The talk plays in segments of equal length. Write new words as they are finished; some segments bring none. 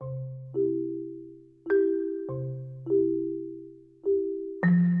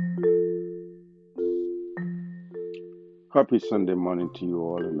Happy Sunday morning to you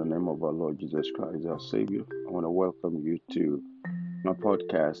all in the name of our Lord Jesus Christ, our Savior. I want to welcome you to my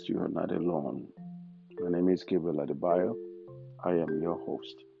podcast, You Are Not Alone. My name is Gabriel Adebayo. I am your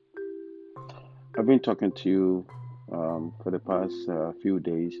host. I've been talking to you for the past few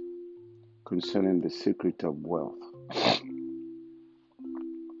days concerning the secret of wealth.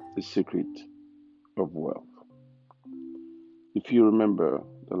 The secret of wealth. If you remember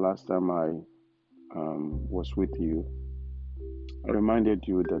the last time I was with you, I reminded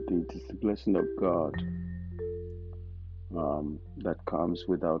you that it is the blessing of God that comes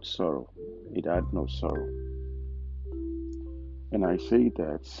without sorrow. It had no sorrow. And I say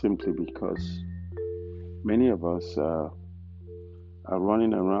that simply because many of us are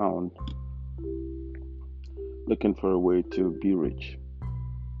running around looking for a way to be rich,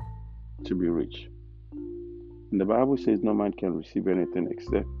 to be rich. And the Bible says no man can receive anything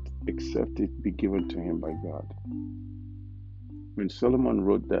except it be given to him by God. When Solomon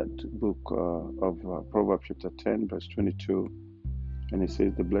wrote that book of Proverbs chapter 10, verse 22, and it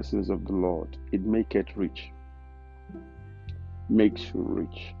says, the blessings of the Lord, it maketh rich, makes you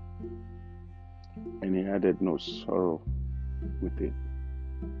rich, and he added no sorrow with it.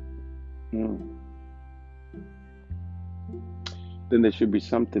 Then there should be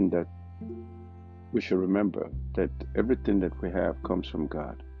something that we should remember, that everything that we have comes from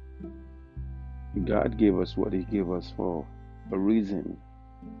God. God gave us what he gave us for a reason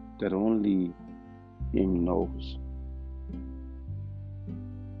that only him knows.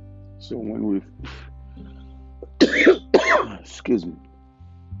 So when we excuse me,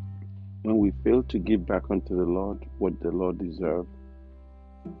 when we fail to give back unto the Lord what the Lord deserves,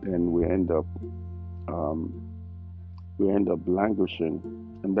 then we end up languishing.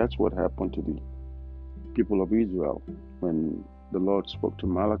 And that's what happened to the people of Israel when the Lord spoke to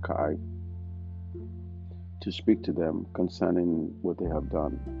Malachi to speak to them concerning what they have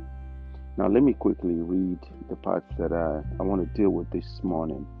done. Now let me quickly read the parts that I want to deal with this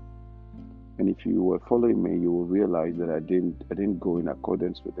morning. And if you were following me, you will realize that I didn't go in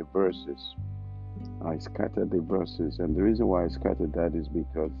accordance with the verses. I scattered the verses, and the reason why I scattered that is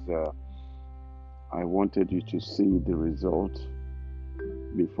because I wanted you to see the result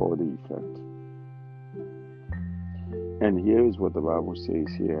before the effect. And here is what the Bible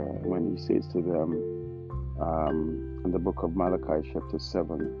says here when he says to them in the book of Malachi chapter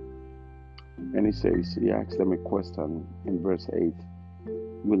 7. And he asks them a question in verse 8.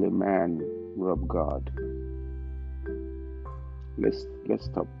 Will a man rob God? Let's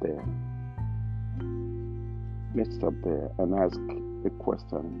stop there. Let's stop there and ask the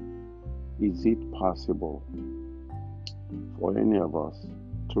question. Is it possible for any of us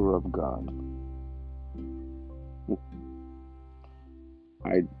to rob God?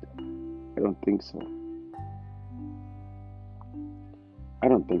 I don't think so. I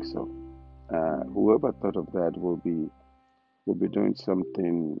don't think so. Whoever thought of that will be doing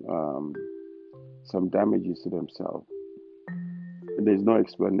something, some damages to themselves. There's no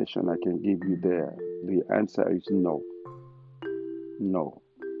explanation I can give you there. The answer is no. No.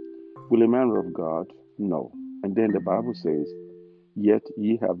 Will a man rob God? No. And then the Bible says, yet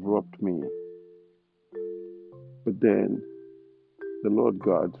ye have robbed me. But then the Lord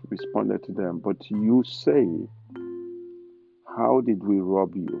God responded to them, but you say, how did we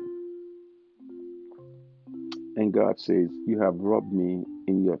rob you? And God says, you have robbed me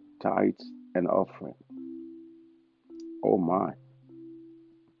in your tithes and offering. Oh my.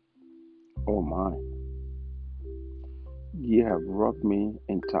 Oh my. Ye have robbed me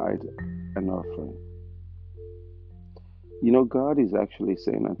in tithe and offering. You know, God is actually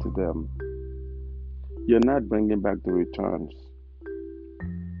saying unto them, you're not bringing back the returns.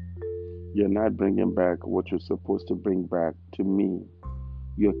 You're not bringing back what you're supposed to bring back to me.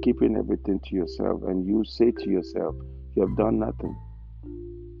 You're keeping everything to yourself, and you say to yourself, you have done nothing.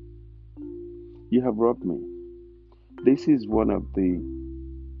 You have robbed me. This is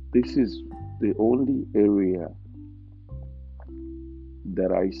the only area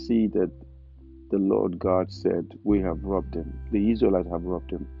that I see that the Lord God said, we have robbed him. The Israelites have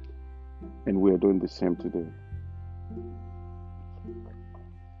robbed him. And we are doing the same today.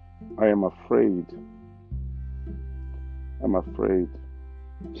 I am afraid. I'm afraid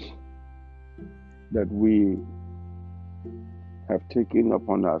that we have taken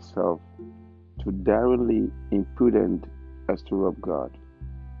upon ourselves to daringly impudent as to rob God.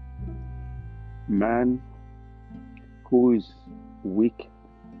 Man who is weak,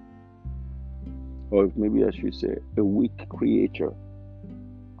 or maybe I should say a weak creature,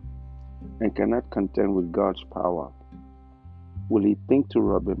 and cannot contend with God's power, will he think to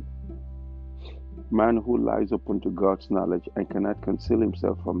rob him? Man who lies open to God's knowledge and cannot conceal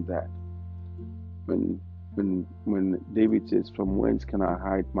himself from that. When when David says, "From whence can I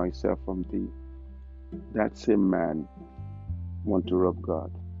hide myself from thee?" That same man want to rob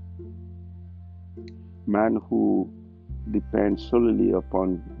God. Man who depends solely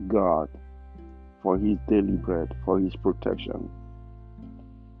upon God for his daily bread, for his protection.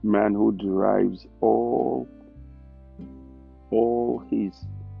 Man who derives all his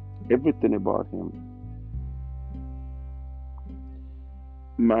everything about him.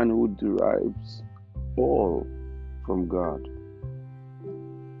 Man who derives all from God.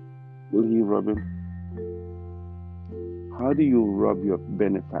 Will he rob him? How do you rob your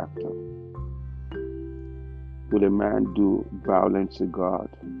benefactor? Will a man do violence to God?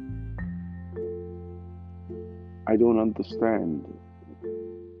 I don't understand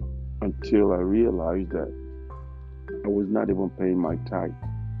until I realized that I was not even paying my tithe,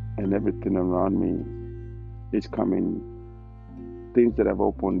 and everything around me is coming. Things that have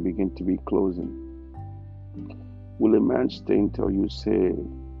opened begin to be closing. Will a man stay until you say,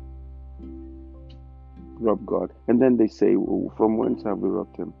 rob God? And then they say, oh, from whence have we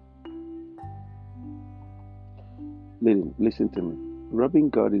robbed him? Listen to me. Robbing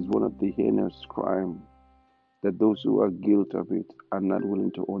God is one of the heinous crimes that those who are guilty of it are not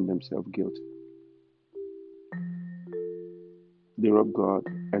willing to own themselves guilty. They rob God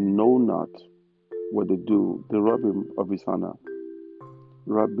and know not what they do. They rob him of his honor,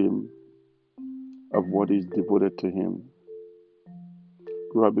 rob him of what is devoted to him,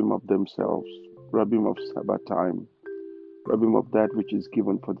 rob him of themselves, rob him of Sabbath time, rob him of that which is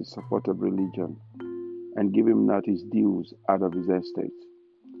given for the support of religion, and give him not his dues out of his estate.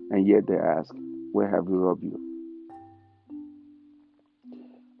 And yet they ask, where have we robbed you?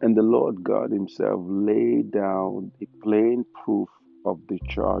 And the Lord God himself laid down a plain proof of the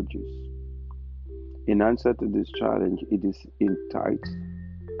charges. In answer to this challenge, it is in tithes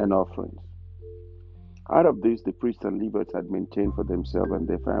and offerings. Out of this, the priests and Levites had maintained for themselves and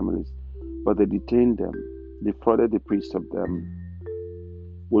their families, but they detained them, defrauded the priests of them,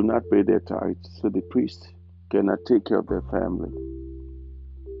 will not pay their tithes, so the priests cannot take care of their family.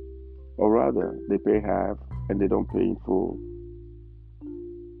 Or rather, they pay half and they don't pay in full.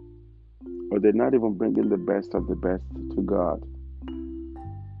 Or they're not even bringing the best of the best to God.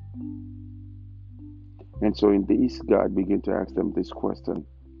 And so in this, God began to ask them this question: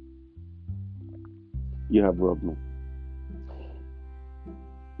 you have robbed me.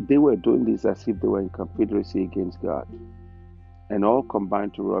 They were doing this as if they were in confederacy against God, and all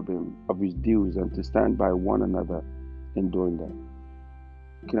combined to rob him of his dues and to stand by one another in doing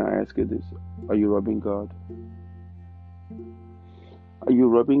that. Can I ask you this? Are you robbing God? Are you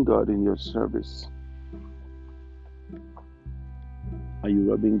robbing God in your service? Are you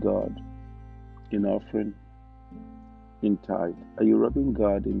robbing God in offering, in tithe? Are you robbing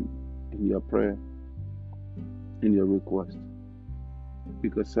God in your prayer, in your request?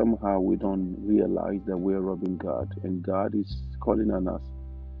 Because somehow we don't realize that we're robbing God, and God is calling on us.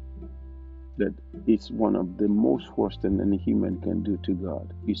 That it's one of the most worst thing any human can do to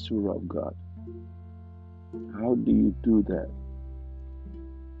God is to rob God. How do you do that?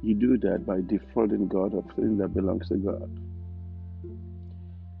 You do that by defrauding God of things that belongs to God.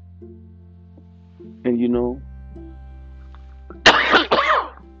 And you know,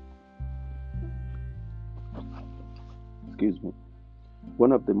 excuse me,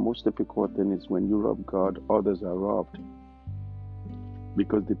 one of the most difficult things is when you rob God, others are robbed.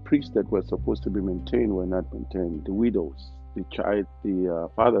 Because the priests that were supposed to be maintained were not maintained. The widows, the child, the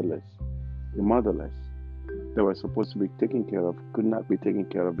fatherless, the motherless, that were supposed to be taken care of could not be taken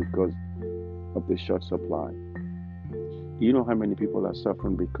care of because of the short supply. Do you know how many people are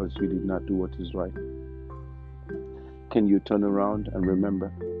suffering because you did not do what is right? Can you turn around and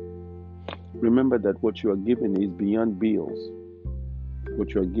remember? Remember that what you are given is beyond bills.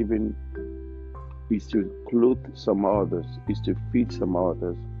 What you are given is to clothe some others, is to feed some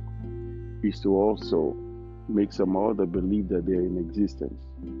others, is to also make some other believe that they are in existence.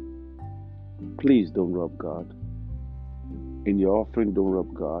 Please don't rob God. In your offering, don't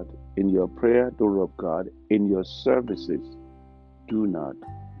rob God. In your prayer, don't rob God. In your services, do not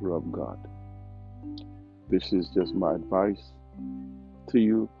rob God. This is just my advice to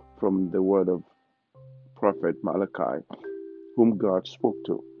you from the word of Prophet Malachi, whom God spoke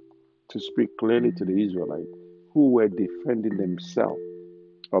to speak clearly to the Israelites who were defending themselves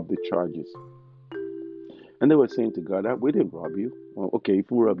of the charges. And they were saying to God, we didn't rob you. Well, okay, if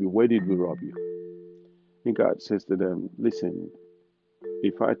we rob you, where did we rob you? And God says to them, listen,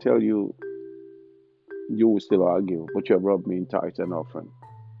 if I tell you, you will still argue, but you have robbed me in tithes and offering.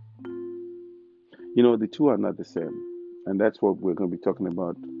 The two are not the same. And that's what we're going to be talking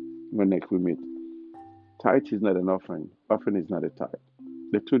about when next we meet. Tithe is not an offering. Offering is not a tithe.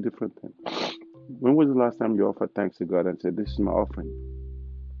 They're two different things. When was the last time you offered thanks to God and said, "This is my offering"?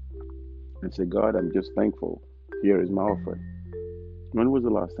 And say, "God, I'm just thankful. Here is my offering." When was the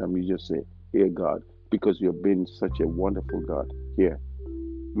last time you just say, "Here, God, because you've been such a wonderful God. Here."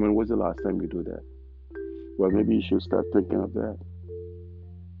 When was the last time you do that? Well, maybe you should start thinking of that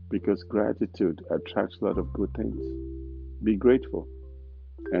because gratitude attracts a lot of good things. Be grateful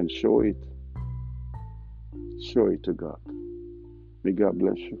and show it. Show it to God. May God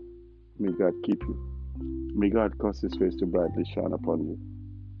bless you. May God keep you. May God cause His face to brightly shine upon you.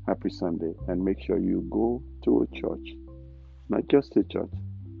 Happy Sunday, and make sure you go to a church, not just a church,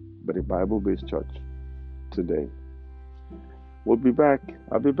 but a Bible based church today. We'll be back.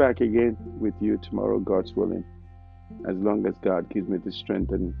 I'll be back again with you tomorrow, God's willing, as long as God gives me the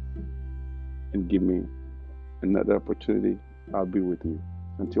strength and give me another opportunity. I'll be with you.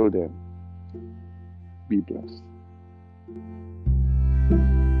 Until then, be blessed.